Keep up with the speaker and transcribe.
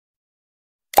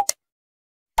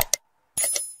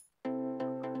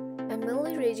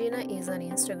Emily Regina is an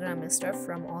Instagram star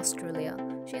from Australia.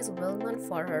 She is well known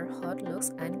for her hot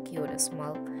looks and cute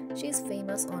smile. She is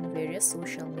famous on various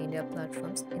social media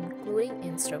platforms including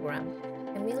Instagram.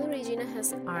 Emily Regina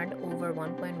has earned over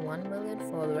 1.1 million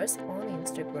followers on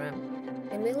Instagram.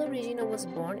 Emily Regina was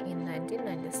born in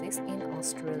 1996 in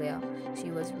Australia. She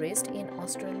was raised in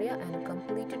Australia and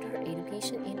completed her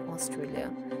education in Australia.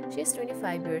 She is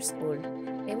 25 years old.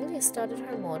 Emily started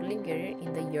her modeling career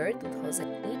in the year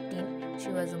 2018. She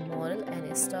was a model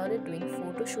and started doing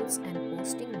photo shoots and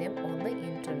posting them on the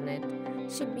internet.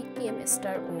 She became a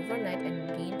star overnight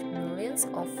and gained millions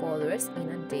of followers in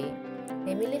a day.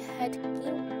 Emily had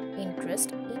keen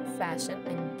interest in fashion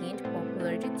and gained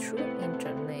popularity through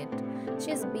internet.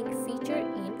 She is being featured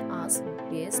in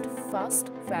US-based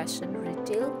fast fashion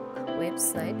retail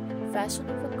website Fashion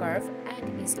of a Curve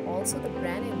and is also the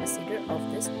brand ambassador of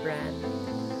this brand.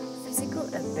 Physical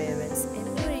appearance.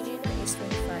 Emily Regina is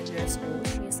 25 years old.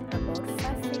 She is about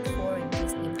 5 feet 4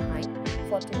 inches in height,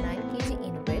 49 kg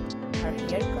in weight. Her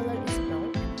hair color is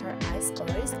brown and her eyes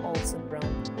color is also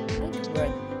brown. Net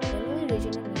worth. Emily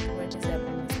Regina